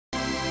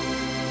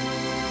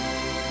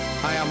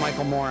Hi, I'm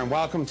Michael Moore, and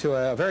welcome to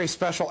a very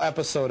special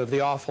episode of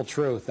The Awful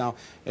Truth. Now,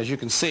 as you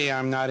can see,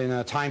 I'm not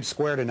in Times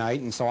Square tonight,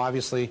 and so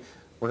obviously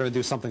we're going to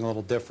do something a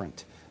little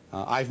different.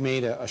 I've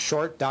made a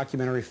short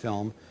documentary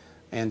film,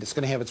 and it's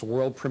going to have its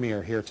world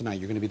premiere here tonight.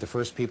 You're going to be the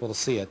first people to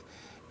see it.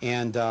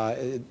 And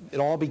it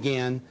all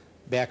began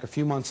back a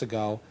few months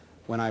ago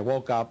when I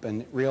woke up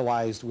and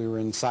realized we were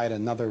inside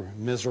another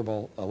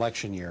miserable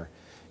election year.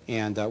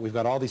 And we've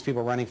got all these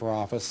people running for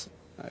office.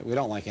 We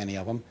don't like any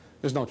of them.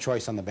 There's no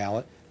choice on the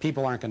ballot.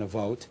 People aren't going to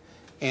vote.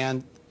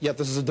 And yet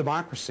this is a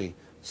democracy.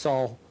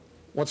 So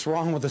what's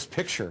wrong with this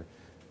picture?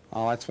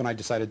 Oh, that's when I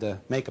decided to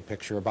make a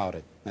picture about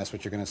it. That's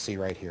what you're going to see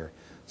right here.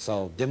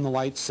 So dim the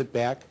lights, sit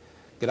back,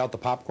 get out the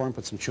popcorn,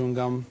 put some chewing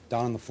gum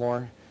down on the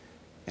floor,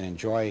 and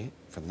enjoy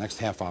for the next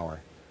half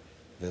hour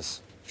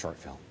this short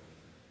film.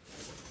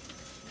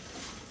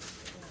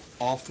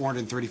 All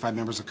 435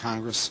 members of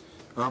Congress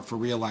are up for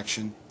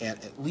re-election.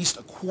 At least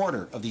a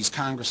quarter of these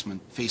congressmen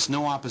face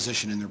no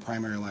opposition in their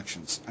primary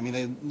elections. I mean,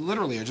 they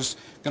literally are just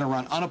going to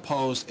run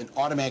unopposed and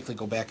automatically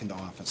go back into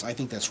office. I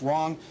think that's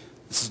wrong.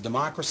 This is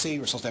democracy.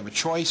 We're supposed to have a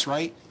choice,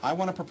 right? I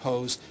want to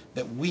propose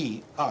that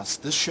we,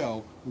 this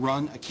show,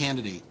 run a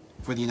candidate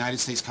for the United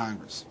States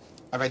Congress.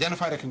 I've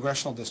identified a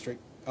congressional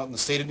district out in the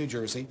state of New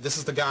Jersey. This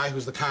is the guy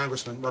who's the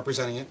congressman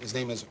representing it. His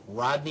name is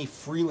Rodney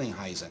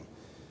Frelinghuysen.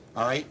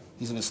 All right?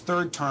 He's in his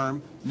third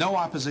term, no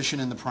opposition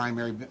in the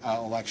primary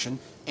election,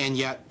 and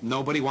yet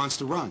nobody wants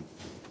to run.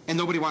 And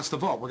nobody wants to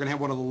vote. We're going to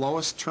have one of the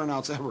lowest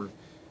turnouts ever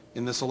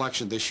in this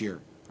election this year.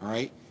 All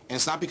right? And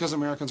it's not because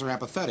Americans are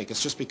apathetic.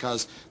 It's just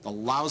because the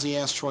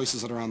lousy-ass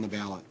choices that are on the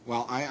ballot.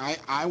 Well,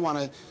 I want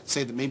to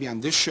say that maybe on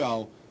this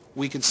show,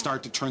 we can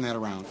start to turn that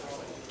around.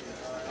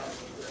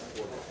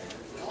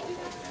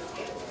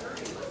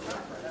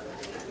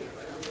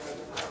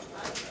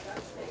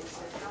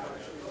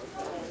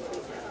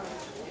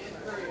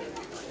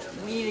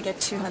 We need to get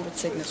 200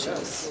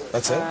 signatures.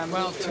 That's it?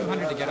 Well,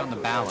 200 to get on the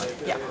ballot.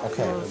 Yeah.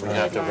 Okay. We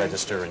have to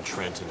register in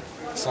Trenton.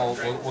 So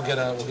we'll get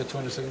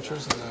 200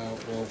 signatures, and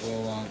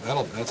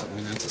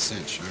that's a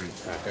cinch. All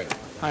right. Good.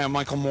 Hi, I'm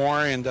Michael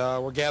Moore, and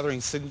we're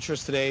gathering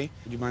signatures today.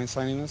 Would you mind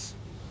signing this?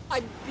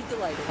 I'd be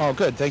delighted. Oh,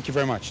 good. Thank you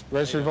very much.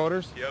 Registered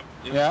voters? Yep.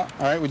 Yeah.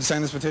 All right. Would you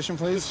sign this petition,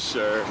 please?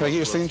 Sure. Can I get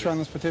your signature on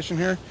this petition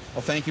here?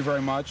 Well, thank you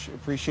very much.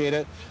 Appreciate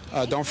it.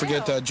 Don't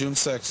forget June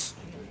 6th.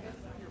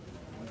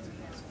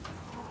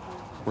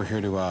 We're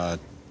here to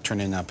turn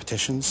in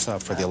petitions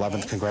for the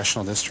 11th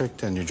Congressional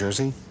District in New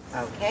Jersey.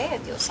 Okay,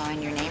 if you'll sign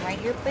your name right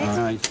here,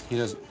 please. He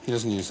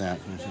doesn't use that.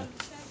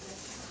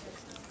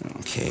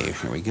 Okay,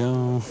 here we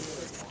go.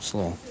 It's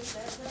a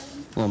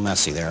little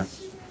messy there.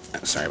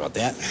 Sorry about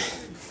that.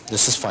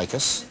 This is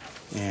Ficus,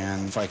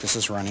 and Ficus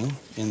is running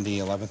in the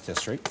 11th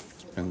District.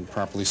 It's been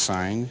properly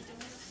signed.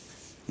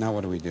 Now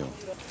what do we do?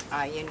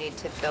 You need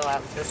to fill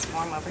out this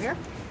form over here.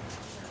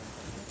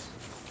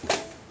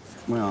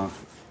 Well,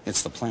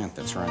 it's the plant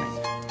that's running.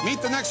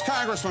 Meet the next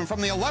congressman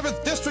from the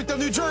 11th District of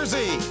New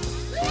Jersey.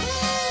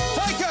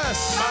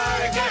 Ficus!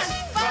 Ficus!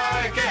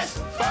 Ficus!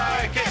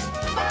 Ficus!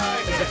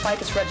 Ficus! Is the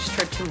Ficus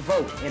registered to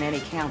vote in any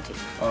county?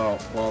 Oh,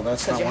 well,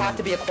 that's not Because you have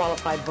to be a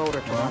qualified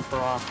voter to run for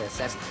office.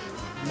 That's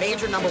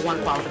major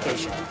 #1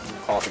 qualification.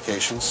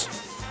 Qualifications,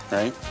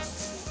 right?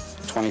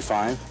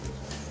 25.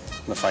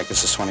 The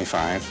Ficus is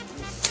 25.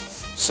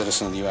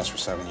 Citizen of the U.S. for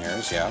 7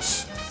 years,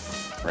 yes.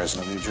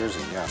 Resident of New Jersey,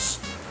 yes.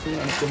 And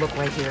if you look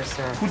right here,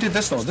 sir. Who did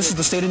this, though? This is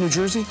the state of New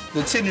Jersey?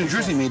 The state of New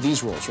Jersey made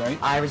these rules, right?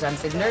 I reside in the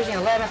state of New Jersey,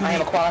 11th. I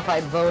am a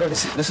qualified voter.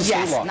 This is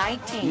state law.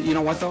 Yes, 19. You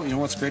know what, though? You know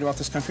what's great about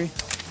this country?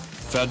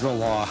 Federal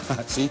law.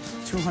 See?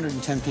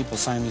 210 people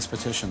signed these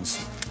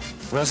petitions.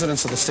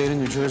 Residents of the state of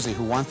New Jersey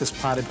who want this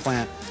potted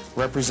plant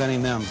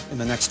representing them in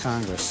the next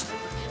Congress.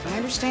 I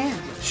understand.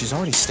 She's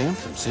already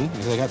stamped them, see?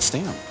 They got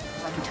stamped.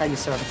 I can tell you,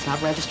 sir, if it's not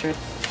registered,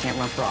 you can't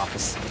run for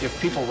office. If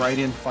people write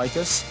in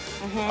Ficus,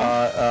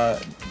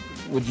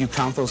 would you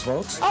count those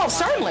votes? Oh,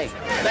 certainly.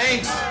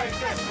 Thanks.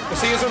 We'll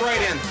see you as a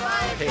write-in.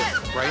 Hey,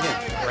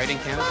 write-in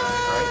candidate.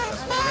 All right,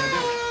 that's what we're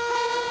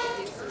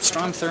going to do.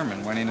 Strom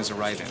Thurmond went in as a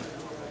write-in.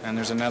 And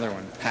there's another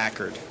one,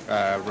 Packard,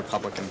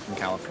 Republican from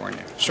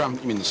California. Strom,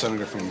 you mean the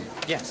senator from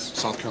Yes.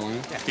 South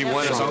Carolina? Yeah. He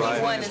won as a One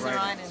write-in. is a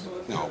write-in.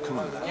 No, come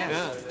on.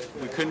 Yeah.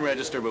 We couldn't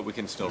register, but we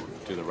can still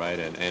do the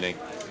write-in,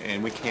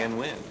 and we can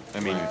win.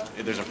 I mean,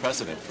 there's a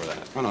precedent for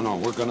that. No,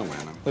 we're going to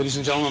win. Ladies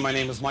and gentlemen, my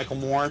name is Michael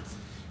Moore,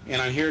 and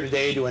I'm here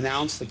today to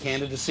announce the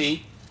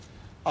candidacy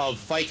of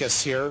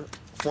Ficus here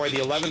for the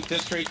 11th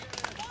District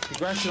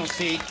Congressional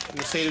seat in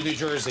the state of New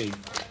Jersey.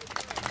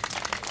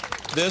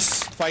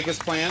 This Ficus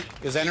plant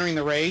is entering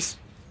the race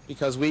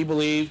because we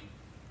believe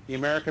the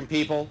American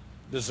people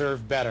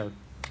deserve better.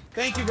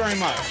 Thank you very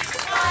much.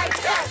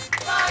 Ficus!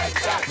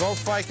 Ficus! Vote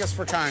Ficus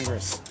for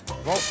Congress.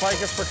 Vote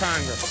Ficus for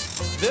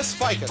Congress. This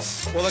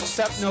Ficus will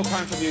accept no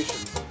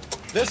contributions.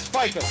 This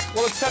Ficus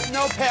will accept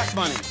no PAC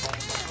money,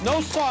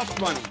 no soft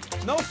money,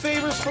 no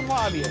favors from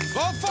lobbyists.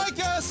 Vote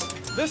Ficus!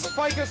 This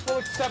Ficus will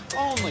accept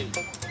only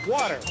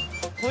water,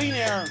 clean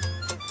air,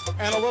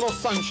 and a little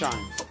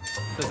sunshine.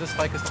 Does this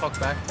Ficus talk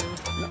back to you?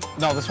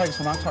 No, this Ficus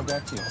will not talk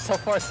back to you. So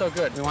far, so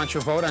good. We want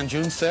your vote on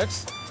June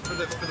 6th.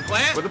 For the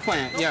plant? For the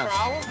plant,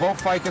 yes. Vote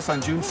Ficus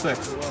on June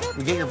 6th.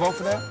 We get your vote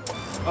for that?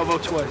 I'll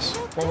vote twice.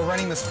 Well, we're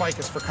running this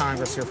Ficus for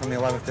Congress here from the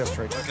 11th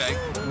District. Okay.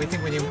 We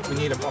think we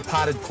need a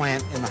potted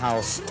plant in the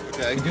House.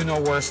 Okay. We do no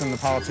worse than the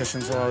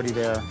politicians who are already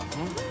there.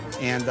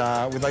 And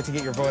we'd like to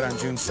get your vote on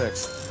June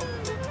 6th.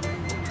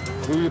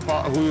 Who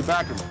are you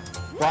backing?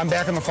 Well, I'm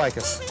backing the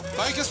Ficus.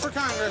 Ficus for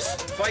Congress.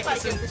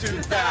 Ficus in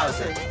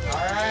 2000. All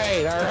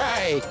right, all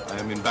right. I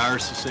am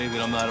embarrassed to say that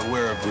I'm not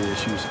aware of the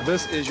issues.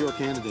 This is your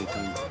candidate,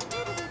 then.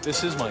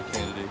 This is my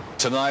candidate.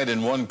 Tonight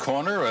in one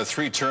corner, a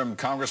 3-term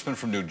congressman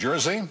from New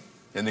Jersey.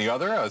 In the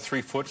other, a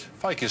 3-foot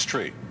ficus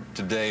tree.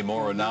 Today,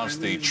 Moore announced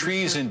the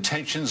tree's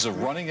intentions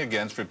of running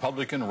against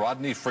Republican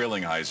Rodney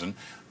Frelinghuysen,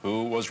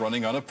 who was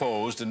running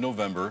unopposed in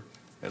November,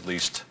 at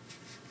least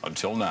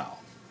until now.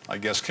 I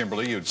guess,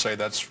 Kimberly, you'd say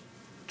that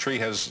tree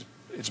has,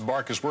 its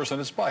bark is worse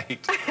than its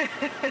bite.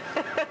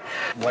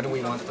 What do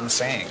we want them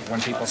saying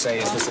when people say,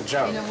 is this a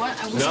joke? No,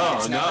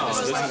 this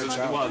is not a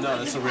joke. Well, no,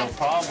 that's a real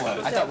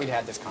problem. I thought we'd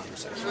had this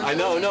conversation. I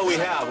know, no, we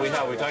have. We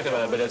talked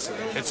about it, but it's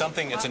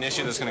an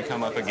issue that's going to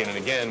come up again and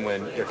again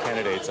when your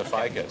candidate's a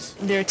Ficus.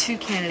 There are two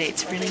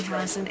candidates,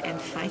 Frelinghuysen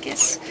and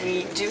Ficus.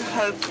 We do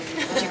hope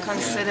that you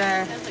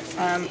consider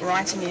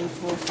writing in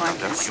for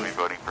Ficus. You'll be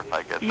voting for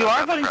Ficus. You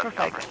are voting for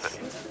Ficus.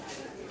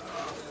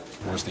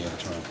 Where's the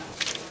editorial?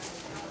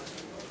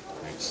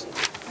 Thanks.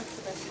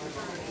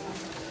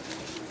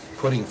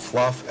 Putting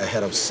fluff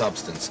ahead of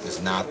substance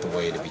is not the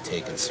way to be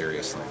taken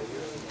seriously.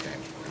 Okay,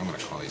 I'm going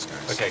to call these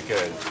guys. Okay,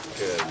 good.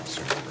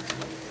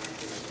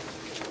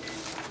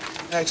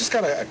 I just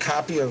got a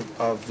copy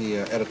of the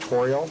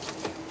editorial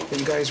that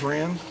you guys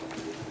ran.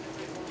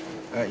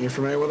 You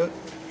familiar with it?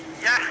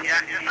 Yes,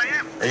 I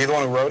am. Are you the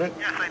one who wrote it?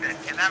 Yes, I did.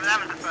 And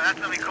that's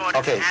what we call it,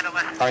 Okay. an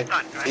adolescent All right.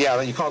 stunt, right?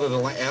 Yeah, you called it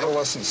an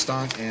adolescent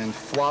stunt and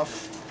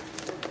fluff,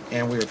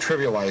 and we were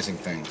trivializing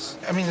things.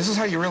 I mean, is this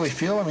how you really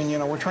feel? I mean,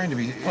 we're trying to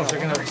be... Well, if they're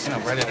going to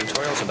write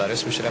editorials about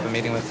us, we should have a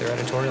meeting with their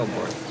editorial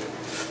board.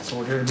 So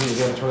we're here to meet with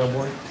the editorial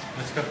board?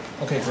 Let's go.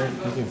 Okay, great.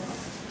 Thank you.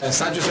 It's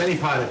not just any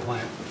potted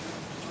plant.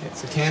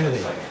 It's a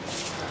candidate.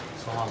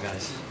 So long,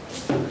 guys.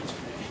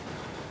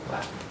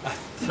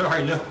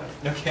 Sorry,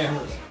 no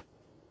cameras.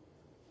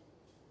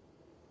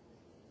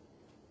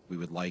 We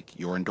would like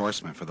your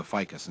endorsement for the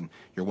Ficus, and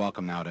you're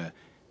welcome now to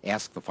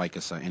ask the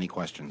Ficus any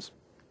questions.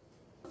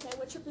 Okay,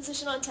 what's your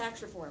position on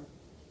tax reform?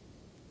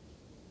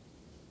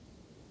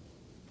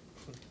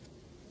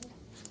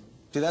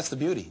 Dude, that's the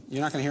beauty.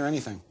 You're not going to hear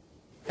anything.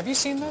 Have you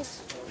seen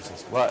this?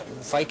 What?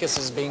 Ficus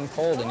is being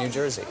polled in New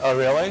Jersey. Oh,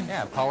 really?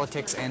 Yeah,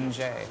 Politics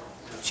NJ.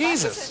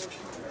 Jesus!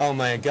 Oh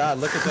my God,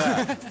 look at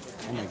that.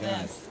 Oh, my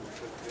God.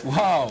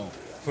 Wow.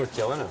 We're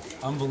killing it.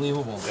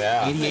 Unbelievable.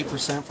 Yeah.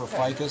 88% for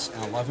Ficus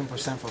and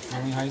 11% for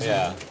Frelinghuysen.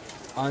 Yeah.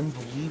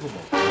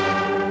 Unbelievable.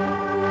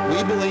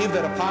 We believe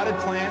that a potted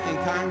plant in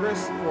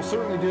Congress will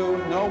certainly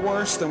do no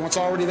worse than what's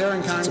already there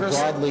in Congress.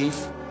 It's a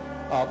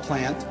broadleaf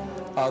plant.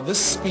 This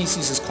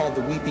species is called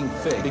the weeping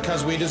fig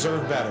because we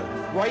deserve better.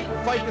 Write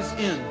Ficus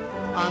in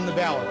on the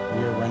ballot.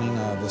 We are running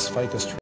this Ficus tree.